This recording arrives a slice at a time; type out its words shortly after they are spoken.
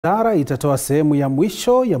Wizara itatoa sehemu ya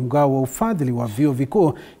mwisho ya mgao wa ufadhili wa vyuo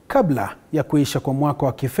vikuu kabla ya kuisha kwa mwaka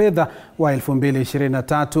wa kifedha wa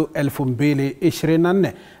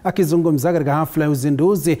 2023-2024. Akizungumza katika hafla ya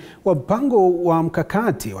uzinduzi wa mpango wa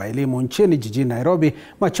mkakati wa elimu nchini jijini Nairobi,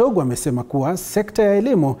 Machogu amesema kuwa sekta ya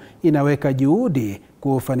elimu inaweka juhudi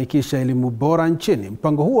kufanikisha elimu bora nchini.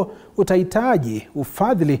 Mpango huo utahitaji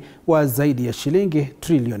ufadhili wa zaidi ya shilingi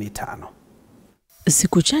trilioni 5.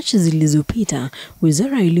 Siku chache zilizopita,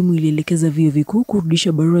 Wizara ya Elimu ilielekeza vyuo vikuu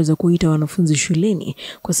kurudisha barua za kuita wanafunzi shuleni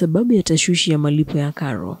kwa sababu ya tashwishi ya malipo ya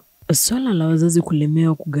karo. Swala la wazazi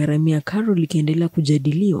kulemewa kugharamia karo likiendelea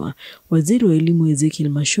kujadiliwa, Waziri wa Elimu Waziri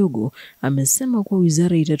Machogu amesema kuwa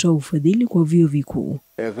wizara itatoa ufadhili kwa vyuo vikuu.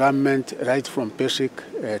 Government right from basic,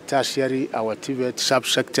 tertiary, our TVET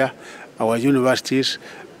subsector, our universities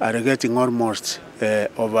are getting almost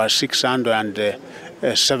over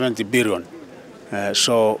 670 billion.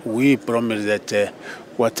 So we promise that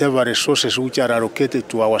whatever resources which are allocated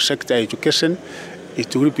to our sector education,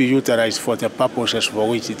 it will be utilized for the purposes for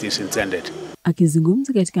which it is intended.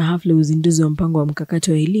 Akizungumza katika hafla ya uzinduzi wa mpango wa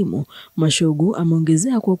mkakati wa elimu, Machogu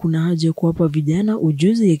ameongezea kuwa kuna haja ya kuwapa vijana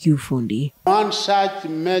ujuzi ya kiufundi. One such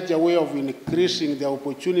major way of increasing the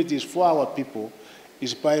opportunities for our people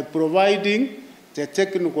is by providing the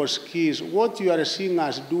technical skills. What you are seeing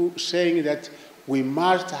us do, saying that we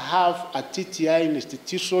must have a TTI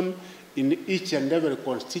institution in each and every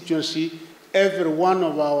constituency, every one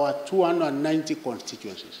of our 290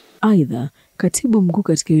 constituencies. Aidha, Katibu Mkuu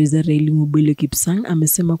katika Wizara ya Elimu Kipsang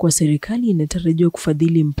amesema kwa serikali inatarajiwa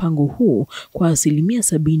kufadhili mpango huu kwa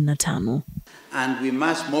 75%. And we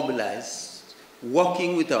must mobilize,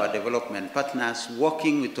 working with our development partners,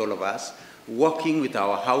 working with all of us, working with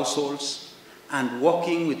our households, and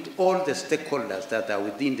working with all the stakeholders that are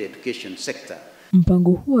within the education sector.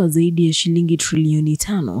 Mpango huu wa zaidi ya shilingi trilioni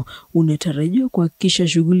 5 unatarajiwa kuhakikisha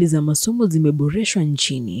shughuli za masomo zimeboreshwa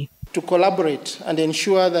nchini. To collaborate and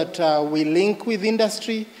ensure that we link with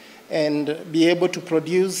industry and be able to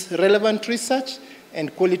produce relevant research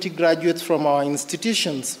and quality graduates from our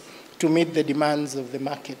institutions to meet the demands of the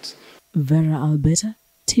market. Vera Alberta,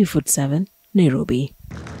 T47, Nairobi.